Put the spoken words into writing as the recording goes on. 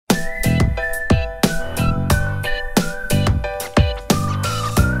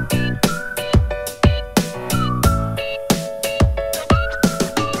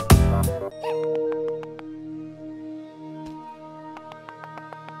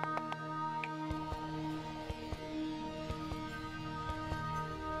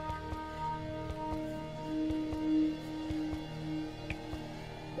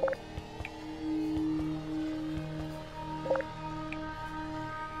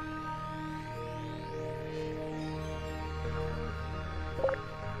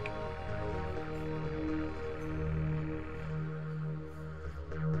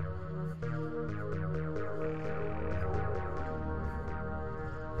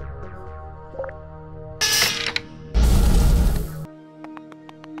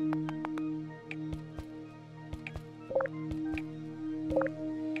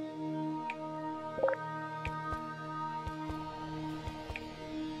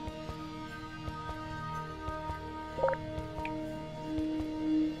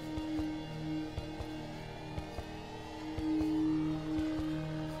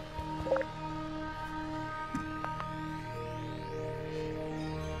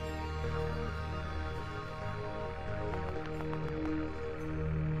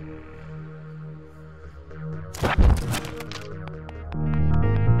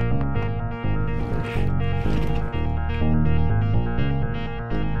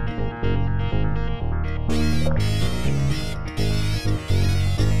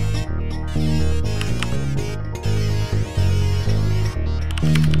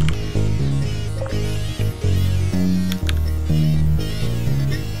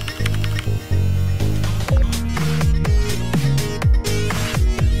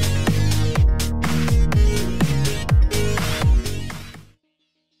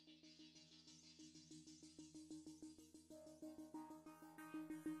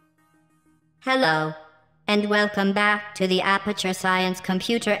Hello, and welcome back to the Aperture Science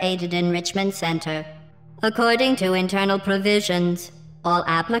Computer-Aided Enrichment Center. According to internal provisions, all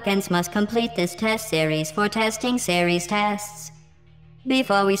applicants must complete this test series for testing series tests.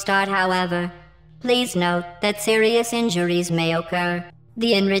 Before we start, however, please note that serious injuries may occur.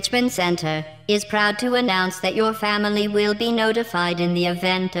 The Enrichment Center is proud to announce that your family will be notified in the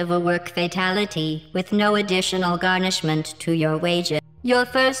event of a work fatality with no additional garnishment to your wages. Your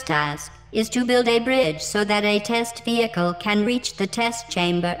first task is to build a bridge so that a test vehicle can reach the test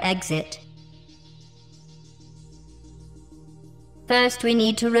chamber exit. First, we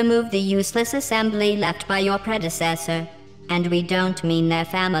need to remove the useless assembly left by your predecessor, and we don't mean their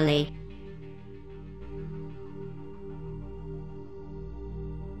family.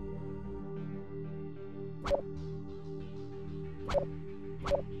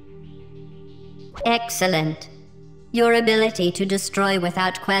 Excellent. Your ability to destroy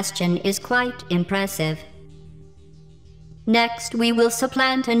without question is quite impressive. Next, we will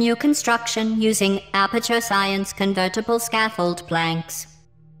supplant a new construction using Aperture Science convertible scaffold planks.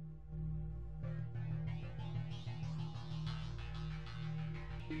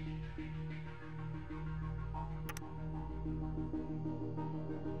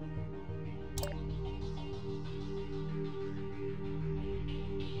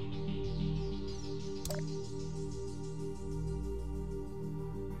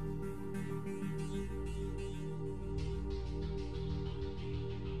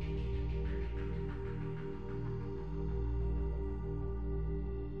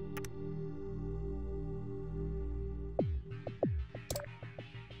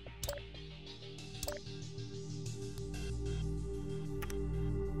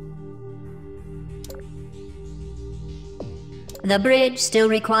 The bridge still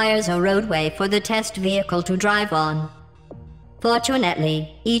requires a roadway for the test vehicle to drive on.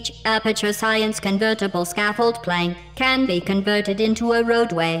 Fortunately, each Aperture Science convertible scaffold plank can be converted into a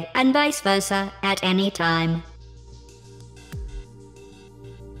roadway and vice versa at any time.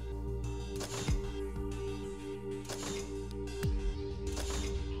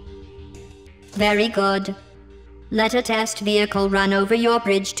 Very good. Let a test vehicle run over your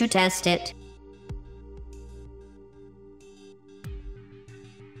bridge to test it.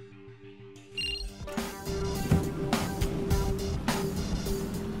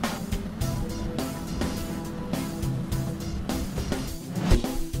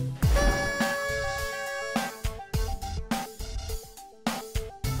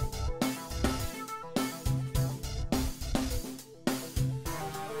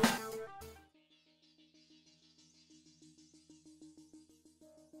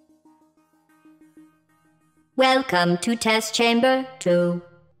 Welcome to Test Chamber 2.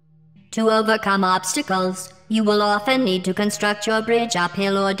 To overcome obstacles, you will often need to construct your bridge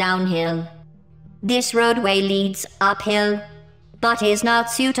uphill or downhill. This roadway leads uphill, but is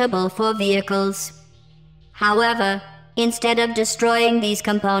not suitable for vehicles. However, instead of destroying these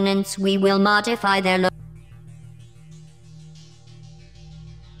components, we will modify their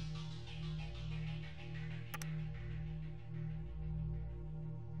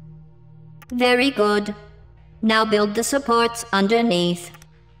Very good. Now build the supports underneath.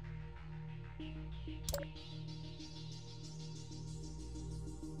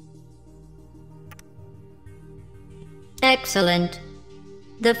 Excellent.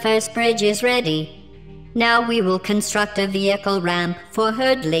 The first bridge is ready. Now we will construct a vehicle ramp for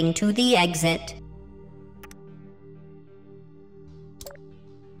hurdling to the exit.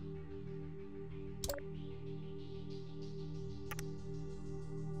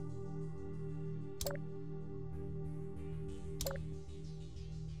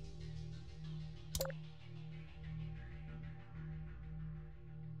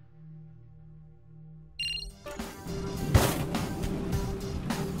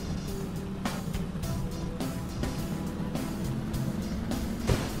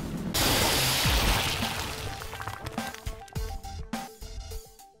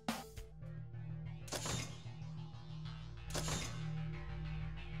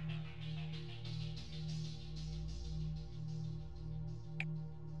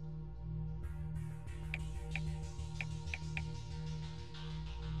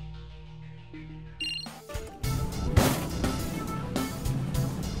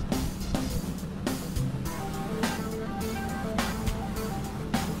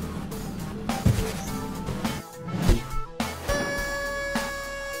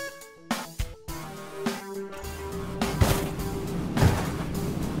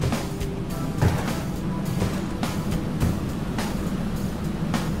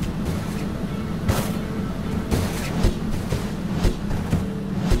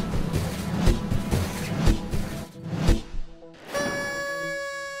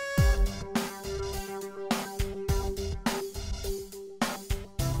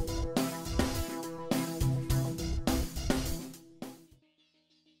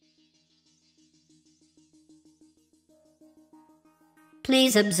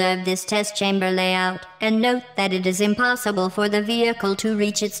 Please observe this test chamber layout and note that it is impossible for the vehicle to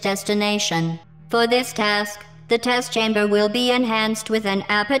reach its destination. For this task, the test chamber will be enhanced with an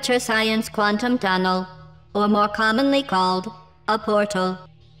aperture science quantum tunnel, or more commonly called a portal.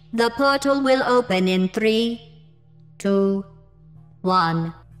 The portal will open in 3, 2,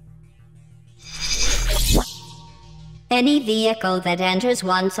 1. Any vehicle that enters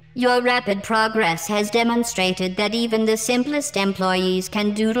once. Your rapid progress has demonstrated that even the simplest employees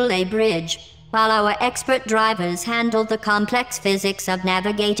can doodle a bridge, while our expert drivers handle the complex physics of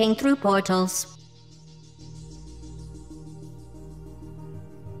navigating through portals.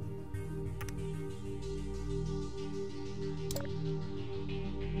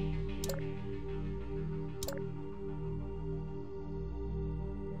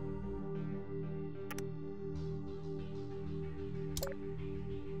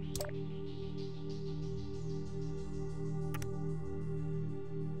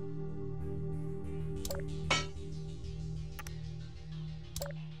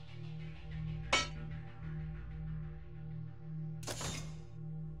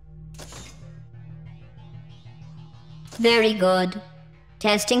 Very good.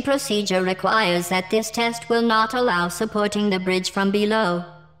 Testing procedure requires that this test will not allow supporting the bridge from below.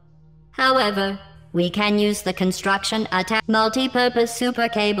 However, we can use the construction attack. Multi-purpose super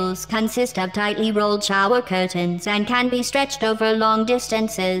cables consist of tightly rolled shower curtains and can be stretched over long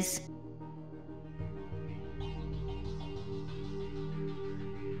distances.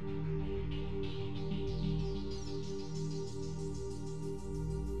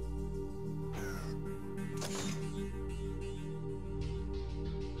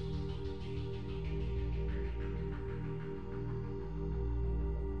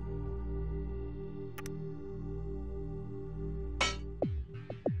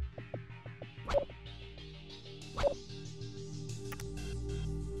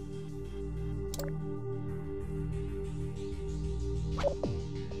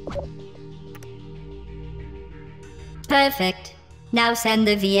 Perfect. Now send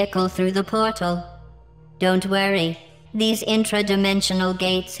the vehicle through the portal. Don't worry, these intra-dimensional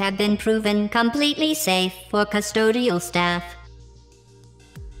gates have been proven completely safe for custodial staff.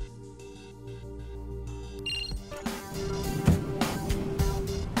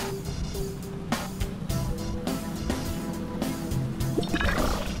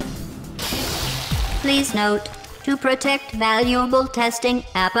 Please note, to protect valuable testing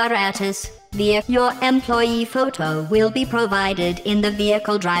apparatus, your employee photo will be provided in the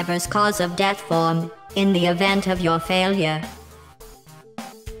vehicle driver's cause of death form in the event of your failure.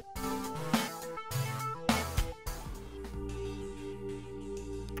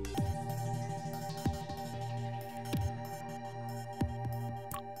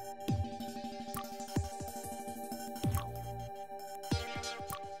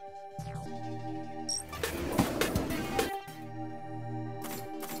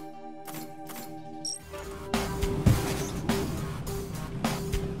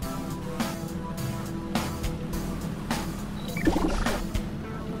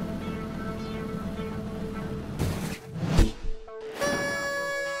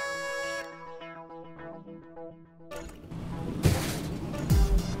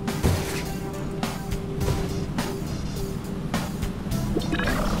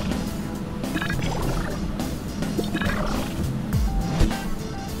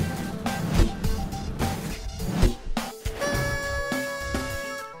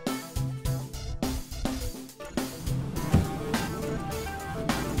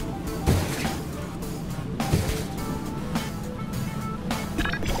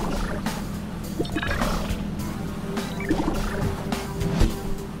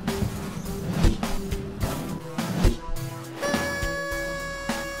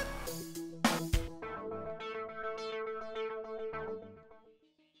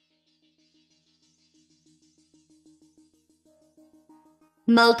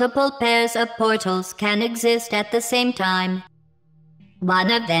 Multiple pairs of portals can exist at the same time. One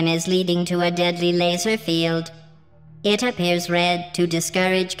of them is leading to a deadly laser field. It appears red to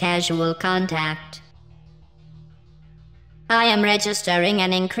discourage casual contact. I am registering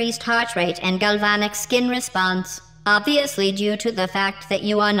an increased heart rate and galvanic skin response, obviously due to the fact that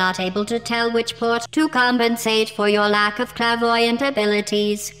you are not able to tell which port to compensate for your lack of clairvoyant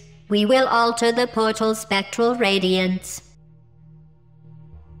abilities. We will alter the portal's spectral radiance.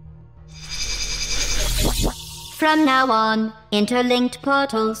 From now on, interlinked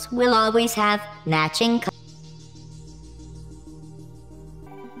portals will always have matching colors.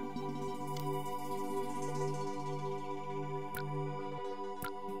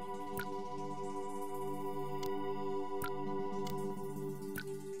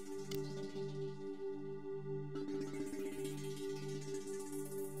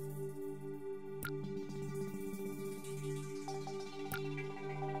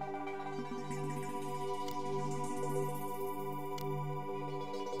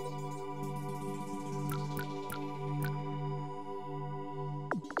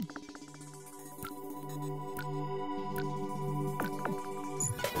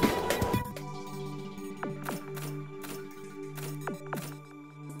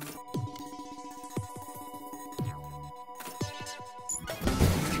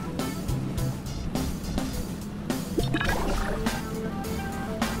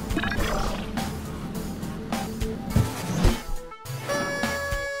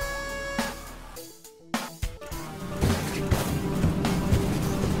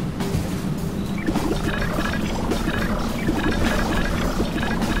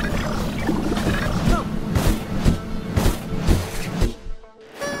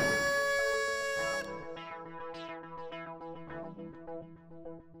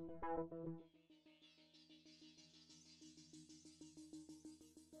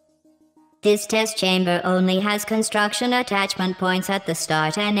 This test chamber only has construction attachment points at the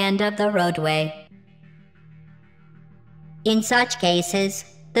start and end of the roadway. In such cases,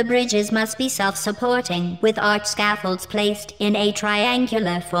 the bridges must be self-supporting, with arch scaffolds placed in a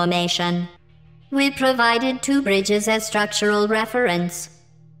triangular formation. We provided 2 bridges as structural reference.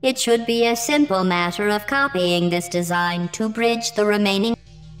 It should be a simple matter of copying this design to bridge the remaining